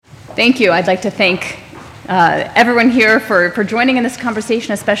Thank you. I'd like to thank everyone here for joining in this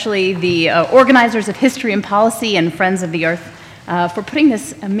conversation, especially the organizers of History and Policy and Friends of the Earth, for putting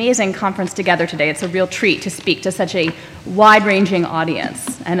this amazing conference together today. It's a real treat to speak to such a wide-ranging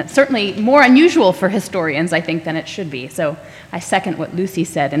audience, and it's certainly more unusual for historians, I think, than it should be. So I second what Lucy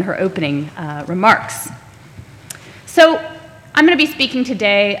said in her opening remarks. So I'm going to be speaking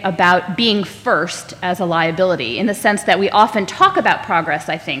today about being first as a liability, in the sense that we often talk about progress,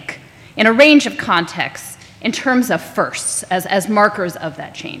 I think, in a range of contexts in terms of firsts as markers of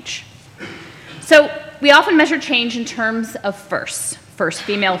that change. So we often measure change in terms of firsts. First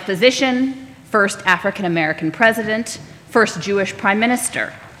female physician, first African-American president, first Jewish prime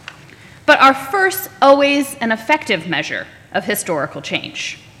minister. But are firsts always an effective measure of historical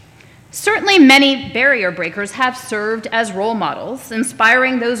change? Certainly many barrier breakers have served as role models,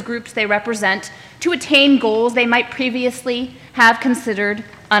 inspiring those groups they represent to attain goals they might previously have considered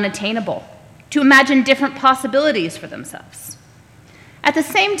unattainable, to imagine different possibilities for themselves. At the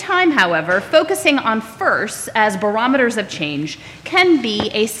same time, however, focusing on firsts as barometers of change can be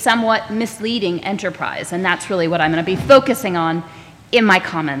a somewhat misleading enterprise, and that's really what I'm going to be focusing on in my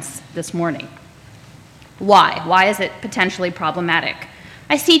comments this morning. Why? Why is it potentially problematic?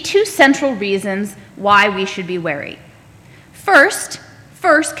 I see two central reasons why we should be wary. First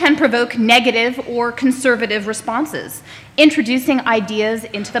can provoke negative or conservative responses, introducing ideas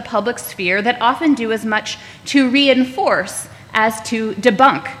into the public sphere that often do as much to reinforce as to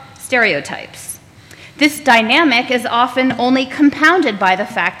debunk stereotypes. This dynamic is often only compounded by the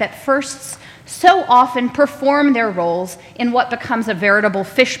fact that firsts so often perform their roles in what becomes a veritable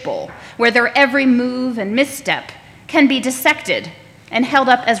fishbowl, where their every move and misstep can be dissected and held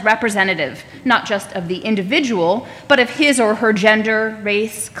up as representative, not just of the individual, but of his or her gender,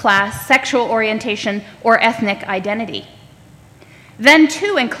 race, class, sexual orientation, or ethnic identity. Then,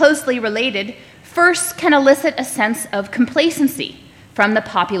 too, and closely related, firsts can elicit a sense of complacency from the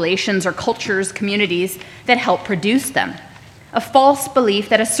populations or cultures, communities that help produce them, a false belief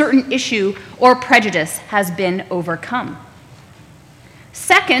that a certain issue or prejudice has been overcome.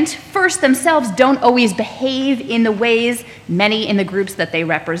 Second, firsts themselves don't always behave in the ways many in the groups that they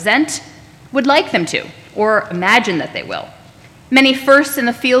represent would like them to, or imagine that they will. Many firsts in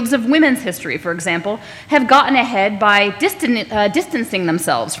the fields of women's history, for example, have gotten ahead by distancing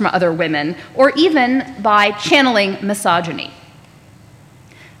themselves from other women, or even by channeling misogyny.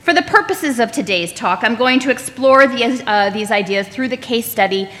 For the purposes of today's talk, I'm going to explore these ideas through the case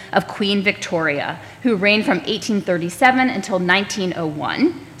study of Queen Victoria, who reigned from 1837 until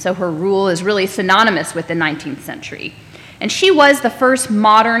 1901. So her rule is really synonymous with the 19th century. And she was the first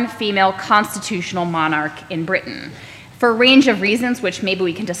modern female constitutional monarch in Britain. For a range of reasons, which maybe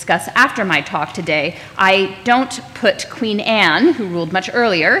we can discuss after my talk today, I don't put Queen Anne, who ruled much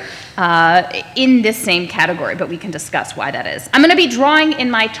earlier, in this same category, but we can discuss why that is. I'm going to be drawing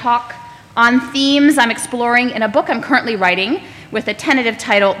in my talk on themes I'm exploring in a book I'm currently writing with a tentative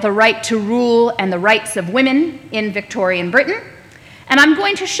title, The Right to Rule and the Rights of Women in Victorian Britain. And I'm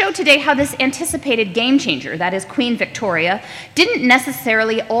going to show today how this anticipated game changer, that is Queen Victoria, didn't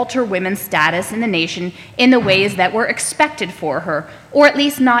necessarily alter women's status in the nation in the ways that were expected for her, or at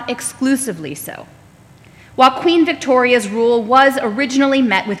least not exclusively so. While Queen Victoria's rule was originally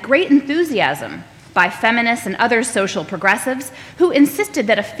met with great enthusiasm by feminists and other social progressives who insisted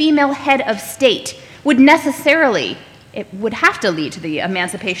that a female head of state would have to lead to the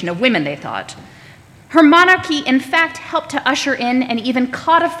emancipation of women, they thought, her monarchy, in fact, helped to usher in and even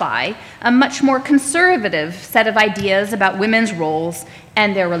codify a much more conservative set of ideas about women's roles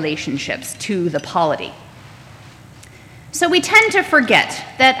and their relationships to the polity. So we tend to forget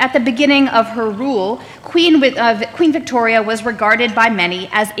that at the beginning of her rule, Queen Victoria was regarded by many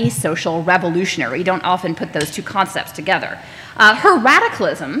as a social revolutionary. We don't often put those two concepts together. Her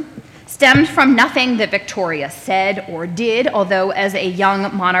radicalism stemmed from nothing that Victoria said or did, although as a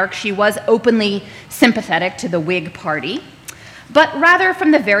young monarch she was openly sympathetic to the Whig Party, but rather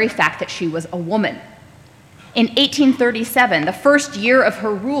from the very fact that she was a woman. In 1837, the first year of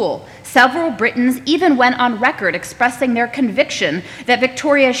her rule, several Britons even went on record expressing their conviction that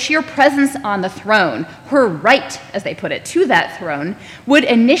Victoria's sheer presence on the throne, her right, as they put it, to that throne, would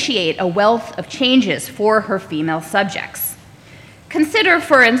initiate a wealth of changes for her female subjects. Consider,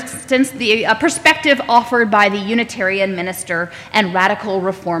 for instance, the perspective offered by the Unitarian minister and radical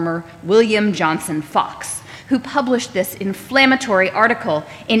reformer William Johnson Fox, who published this inflammatory article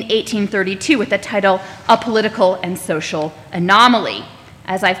in 1832 with the title, A Political and Social Anomaly.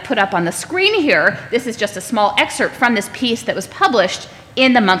 As I've put up on the screen here, this is just a small excerpt from this piece that was published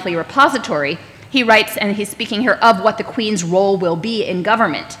in the Monthly Repository. He writes, and he's speaking here of what the Queen's role will be in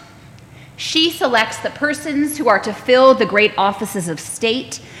government. She selects the persons who are to fill the great offices of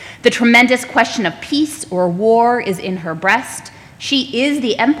state. The tremendous question of peace or war is in her breast. She is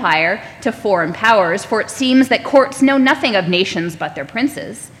the empire to foreign powers, for it seems that courts know nothing of nations but their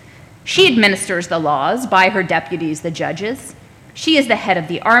princes. She administers the laws by her deputies, the judges. She is the head of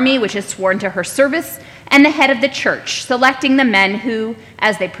the army, which is sworn to her service, and the head of the church, selecting the men who,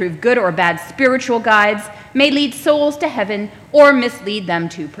 as they prove good or bad spiritual guides, may lead souls to heaven or mislead them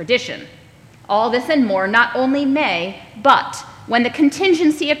to perdition. All this and more not only may, but when the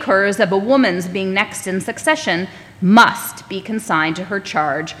contingency occurs of a woman's being next in succession, must be consigned to her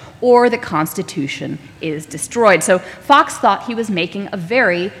charge, or the Constitution is destroyed. So Fox thought he was making a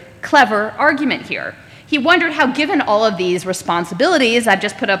very clever argument here. He wondered how, given all of these responsibilities I've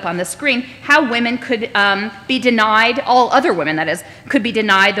just put up on the screen, how women could be denied, all other women, that is, could be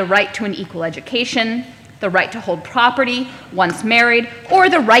denied the right to an equal education, the right to hold property once married, or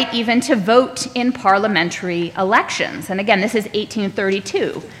the right even to vote in parliamentary elections. And again, this is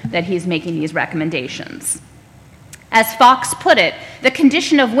 1832 that he's making these recommendations. As Fox put it, the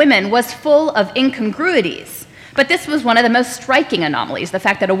condition of women was full of incongruities, but this was one of the most striking anomalies, the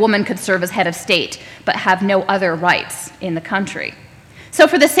fact that a woman could serve as head of state but have no other rights in the country. So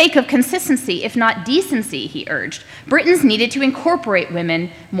for the sake of consistency, if not decency, he urged, Britons needed to incorporate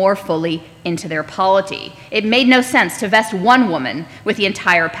women more fully into their polity. It made no sense to vest one woman with the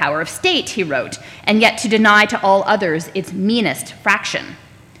entire power of state, he wrote, and yet to deny to all others its meanest fraction.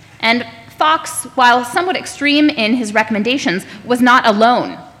 And Fox, while somewhat extreme in his recommendations, was not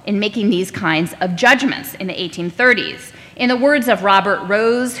alone in making these kinds of judgments in the 1830s. In the words of Robert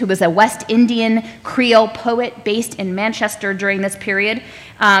Rose, who was a West Indian Creole poet based in Manchester during this period,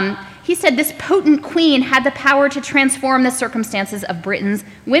 he said this potent queen had the power to transform the circumstances of Britain's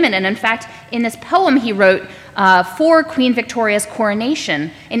women. And in fact, in this poem he wrote for Queen Victoria's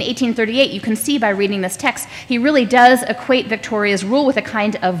coronation in 1838, you can see by reading this text, he really does equate Victoria's rule with a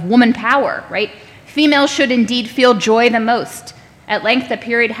kind of woman power, right? Females should indeed feel joy the most. At length the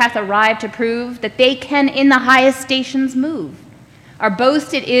period hath arrived to prove that they can in the highest stations move. Our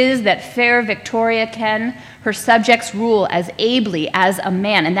boast it is that fair Victoria can her subjects rule as ably as a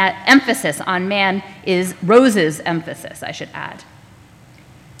man, and that emphasis on man is Rose's emphasis, I should add.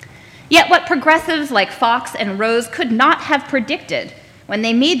 Yet what progressives like Fox and Rose could not have predicted when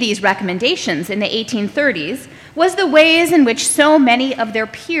they made these recommendations in the 1830s was the ways in which so many of their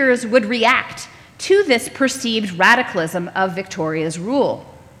peers would react to this perceived radicalism of Victoria's rule.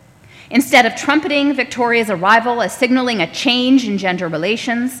 Instead of trumpeting Victoria's arrival as signaling a change in gender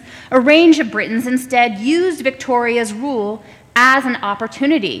relations, a range of Britons instead used Victoria's rule as an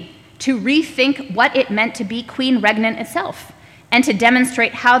opportunity to rethink what it meant to be queen regnant itself, and to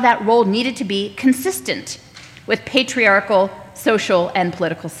demonstrate how that role needed to be consistent with patriarchal social and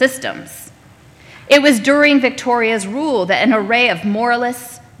political systems. It was during Victoria's rule that an array of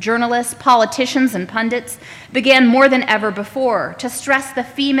moralists, journalists, politicians, and pundits began more than ever before to stress the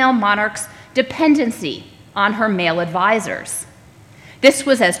female monarch's dependency on her male advisors. This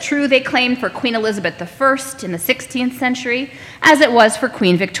was as true, they claimed, for Queen Elizabeth I in the 16th century as it was for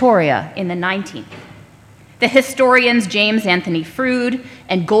Queen Victoria in the 19th. The historians James Anthony Froude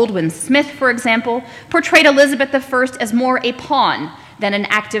and Goldwin Smith, for example, portrayed Elizabeth I as more a pawn than an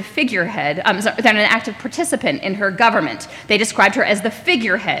active than an active participant in her government. They described her as the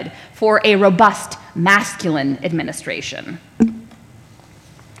figurehead for a robust masculine administration.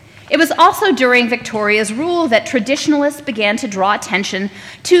 It was also during Victoria's rule that traditionalists began to draw attention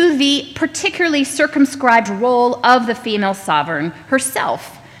to the particularly circumscribed role of the female sovereign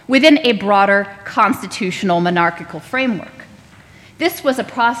herself within a broader constitutional monarchical framework. This was a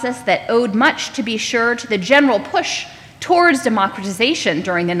process that owed much, to be sure, to the general push towards democratization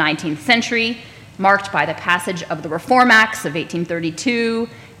during the 19th century, marked by the passage of the Reform Acts of 1832,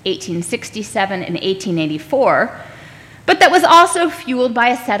 1867, and 1884, but that was also fueled by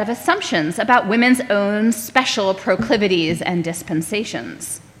a set of assumptions about women's own special proclivities and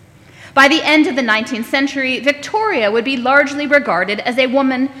dispensations. By the end of the 19th century, Victoria would be largely regarded as a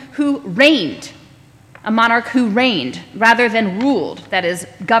woman who reigned, a monarch who reigned rather than ruled, that is,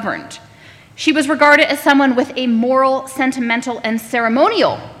 governed. She was regarded as someone with a moral, sentimental, and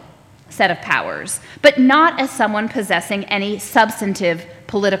ceremonial set of powers, but not as someone possessing any substantive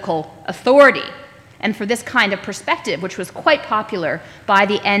political authority. And for this kind of perspective, which was quite popular by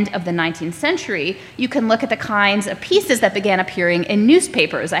the end of the 19th century, you can look at the kinds of pieces that began appearing in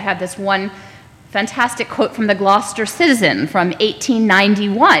newspapers. I have this one fantastic quote from the Gloucester Citizen from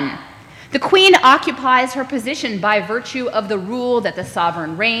 1891. The Queen occupies her position by virtue of the rule that the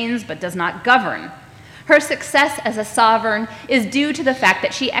sovereign reigns but does not govern. Her success as a sovereign is due to the fact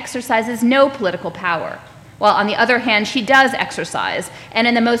that she exercises no political power, while on the other hand, she does exercise, and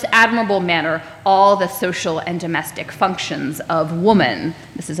in the most admirable manner, all the social and domestic functions of woman.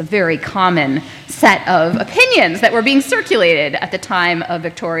 This is a very common set of opinions that were being circulated at the time of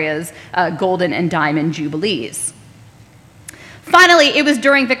Victoria's Golden and Diamond Jubilees. Finally, it was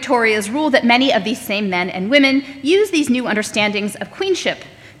during Victoria's rule that many of these same men and women used these new understandings of queenship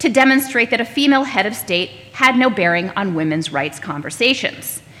to demonstrate that a female head of state had no bearing on women's rights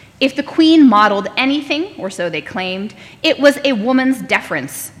conversations. If the queen modeled anything, or so they claimed, it was a woman's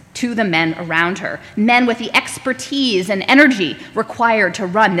deference to the men around her, men with the expertise and energy required to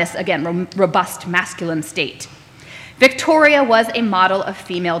run this, again, robust masculine state. Victoria was a model of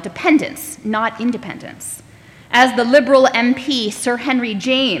female dependence, not independence. As the Liberal MP Sir Henry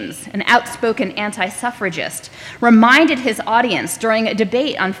James, an outspoken anti-suffragist, reminded his audience during a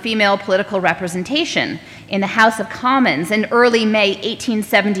debate on female political representation in the House of Commons in early May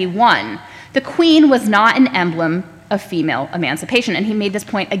 1871, the Queen was not an emblem of female emancipation, and he made this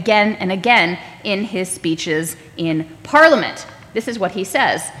point again and again in his speeches in Parliament. This is what he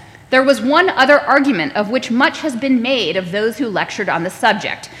says: "There was one other argument of which much has been made of those who lectured on the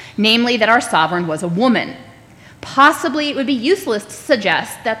subject, namely that our sovereign was a woman. Possibly it would be useless to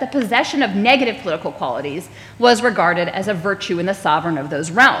suggest that the possession of negative political qualities was regarded as a virtue in the sovereign of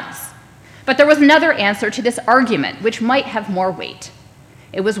those realms. But there was another answer to this argument, which might have more weight.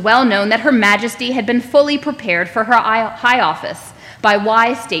 It was well known that Her Majesty had been fully prepared for her high office by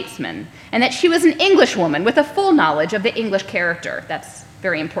wise statesmen, and that she was an Englishwoman with a full knowledge of the English character." That's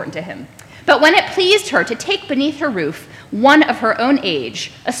very important to him. "But when it pleased her to take beneath her roof one of her own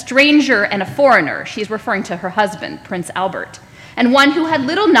age, a stranger and a foreigner," she's referring to her husband, Prince Albert, "and one who had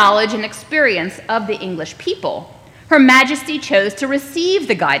little knowledge and experience of the English people, Her Majesty chose to receive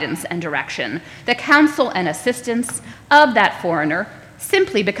the guidance and direction, the counsel and assistance of that foreigner,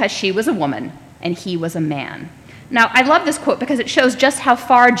 simply because she was a woman and he was a man." Now, I love this quote because it shows just how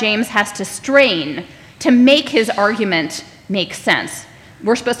far James has to strain to make his argument make sense.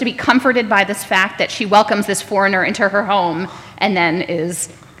 We're supposed to be comforted by this fact that she welcomes this foreigner into her home and then is,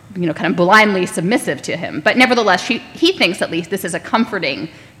 kind of blindly submissive to him. But nevertheless, he thinks at least this is a comforting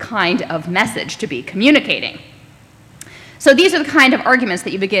kind of message to be communicating. So these are the kind of arguments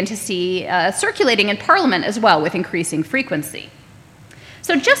that you begin to see circulating in Parliament as well with increasing frequency.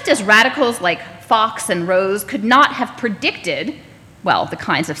 So just as radicals like Fox and Rose could not have predicted, well, the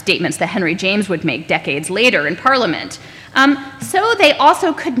kinds of statements that Henry James would make decades later in Parliament, so they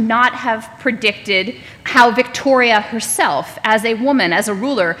also could not have predicted how Victoria herself, as a woman, as a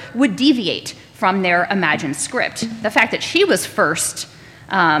ruler, would deviate from their imagined script. The fact that she was first,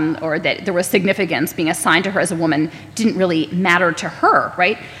 or that there was significance being assigned to her as a woman, didn't really matter to her,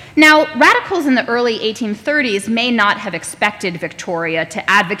 right? Now, radicals in the early 1830s may not have expected Victoria to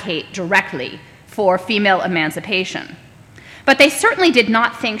advocate directly for female emancipation, but they certainly did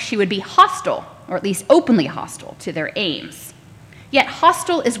not think she would be hostile, or at least openly hostile, to their aims. Yet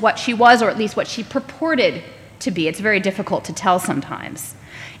hostile is what she was, or at least what she purported to be. It's very difficult to tell sometimes.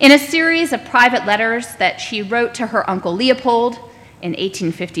 In a series of private letters that she wrote to her uncle Leopold in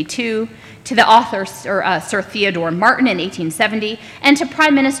 1852, to the author Sir Theodore Martin in 1870, and to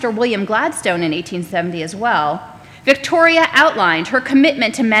Prime Minister William Gladstone in 1870 as well, Victoria outlined her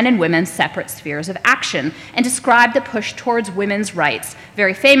commitment to men and women's separate spheres of action and described the push towards women's rights,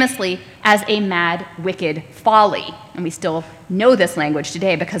 very famously, as a mad, wicked folly. And we still know this language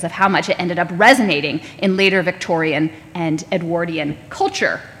today because of how much it ended up resonating in later Victorian and Edwardian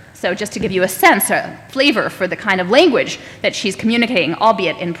culture. So just to give you a sense, a flavor for the kind of language that she's communicating,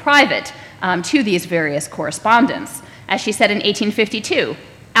 albeit in private, to these various correspondents. As she said in 1852,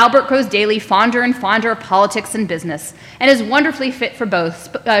 "Albert grows daily fonder and fonder of politics and business, and is wonderfully fit for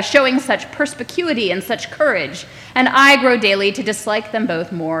both, showing such perspicuity and such courage, and I grow daily to dislike them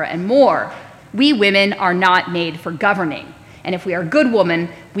both more and more. We women are not made for governing, and if we are good women,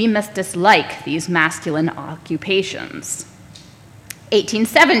 we must dislike these masculine occupations."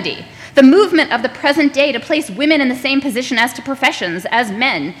 1870, "The movement of the present day to place women in the same position as to professions as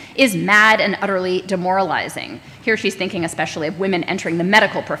men is mad and utterly demoralizing." Here she's thinking especially of women entering the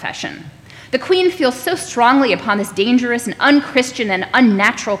medical profession. "The Queen feels so strongly upon this dangerous and unchristian and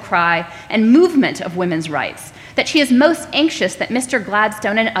unnatural cry and movement of women's rights that she is most anxious that Mr.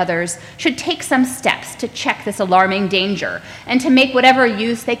 Gladstone and others should take some steps to check this alarming danger and to make whatever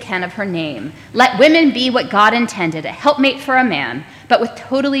use they can of her name. Let women be what God intended, a helpmate for a man, but with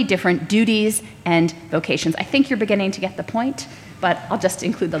totally different duties and vocations." I think you're beginning to get the point. but I'll just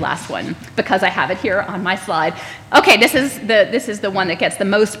include the last one because I have it here on my slide. Okay, this is the one that gets the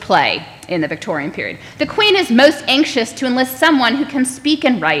most play in the Victorian period. The Queen is most anxious to enlist someone who can speak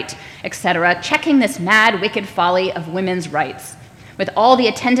and write, etc., checking this mad, wicked folly of women's rights, with all the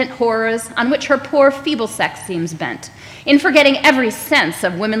attendant horrors on which her poor feeble sex seems bent, in forgetting every sense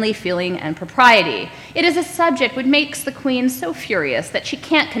of womanly feeling and propriety. It is a subject which makes the Queen so furious that she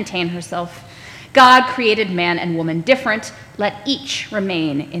can't contain herself. God created man and woman different. Let each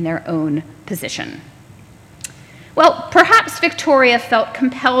remain in their own position. Well, perhaps Victoria felt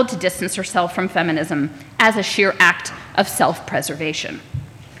compelled to distance herself from feminism as a sheer act of self-preservation.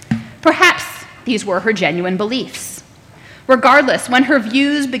 Perhaps these were her genuine beliefs. Regardless, when her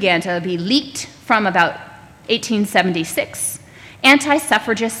views began to be leaked from about 1876,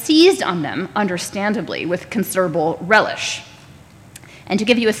 anti-suffragists seized on them, understandably, with considerable relish. And to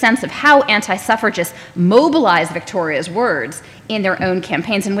give you a sense of how anti-suffragists mobilized Victoria's words in their own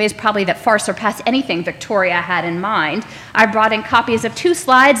campaigns in ways probably that far surpass anything Victoria had in mind, I brought in copies of 2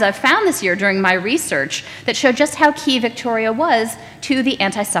 slides I found this year during my research that show just how key Victoria was to the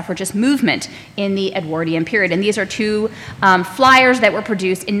anti-suffragist movement in the Edwardian period. And these are 2 flyers that were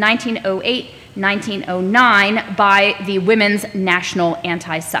produced in 1908 1909 by the Women's National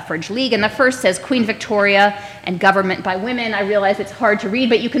Anti-Suffrage League. And the first says Queen Victoria and Government by Women. I realize it's hard to read,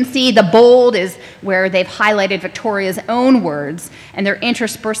 but you can see the bold is where they've highlighted Victoria's own words, and they're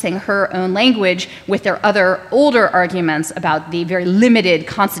interspersing her own language with their other older arguments about the very limited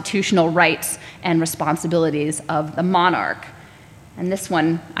constitutional rights and responsibilities of the monarch. And this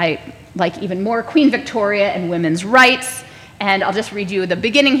one I like even more, Queen Victoria and Women's Rights. And I'll just read you the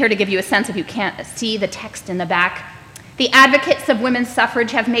beginning here to give you a sense if you can't see the text in the back. The advocates of women's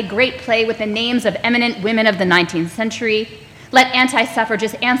suffrage have made great play with the names of eminent women of the 19th century. Let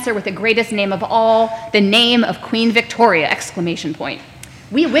anti-suffragists answer with the greatest name of all, the name of Queen Victoria, exclamation point.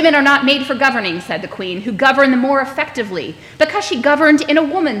 We women are not made for governing, said the Queen, who govern the more effectively, because she governed in a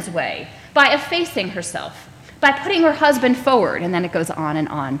woman's way, by effacing herself, by putting her husband forward, and then it goes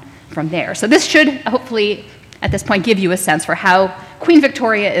on from there. So this should hopefully at this point give you a sense for how Queen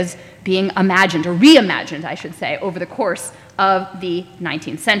Victoria is being imagined, or reimagined, I should say, over the course of the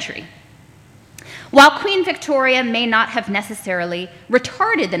 19th century. While Queen Victoria may not have necessarily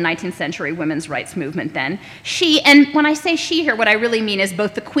retarded the 19th century women's rights movement then, she, and when I say she here, what I really mean is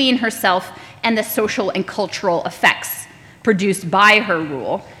both the Queen herself and the social and cultural effects produced by her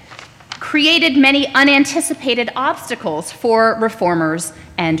rule, created many unanticipated obstacles for reformers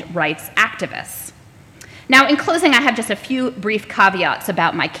and rights activists. Now, in closing, I have just a few brief caveats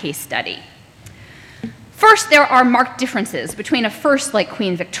about my case study. First, there are marked differences between a first like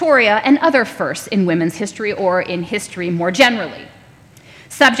Queen Victoria and other firsts in women's history or in history more generally.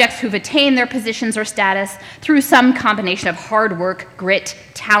 Subjects who've attained their positions or status through some combination of hard work, grit,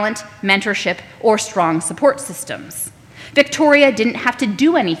 talent, mentorship, or strong support systems. Victoria didn't have to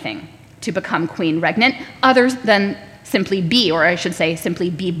do anything to become Queen Regnant other than simply be, or I should say simply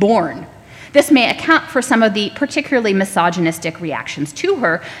be born. This may account for some of the particularly misogynistic reactions to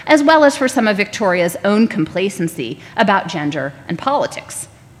her, as well as for some of Victoria's own complacency about gender and politics.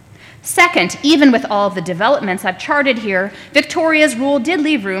 Second, even with all of the developments I've charted here, Victoria's rule did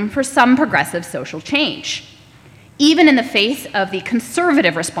leave room for some progressive social change. Even in the face of the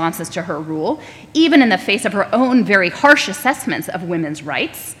conservative responses to her rule, even in the face of her own very harsh assessments of women's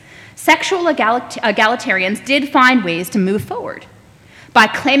rights, sexual egalitarians did find ways to move forward. By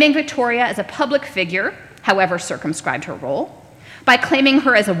claiming Victoria as a public figure, however circumscribed her role, by claiming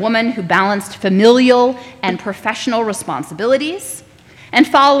her as a woman who balanced familial and professional responsibilities, and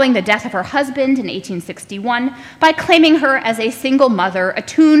following the death of her husband in 1861, by claiming her as a single mother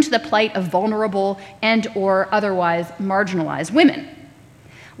attuned to the plight of vulnerable and/or otherwise marginalized women.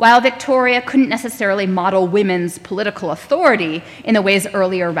 While Victoria couldn't necessarily model women's political authority in the ways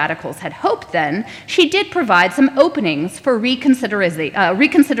earlier radicals had hoped then, she did provide some openings for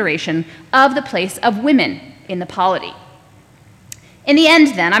reconsideration of the place of women in the polity. In the end,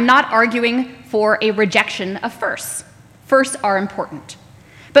 then, I'm not arguing for a rejection of firsts. Firsts are important.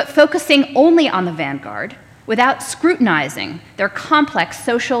 But focusing only on the vanguard, without scrutinizing their complex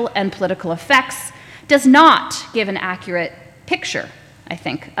social and political effects, does not give an accurate picture, I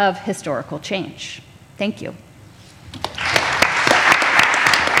think, of historical change. Thank you.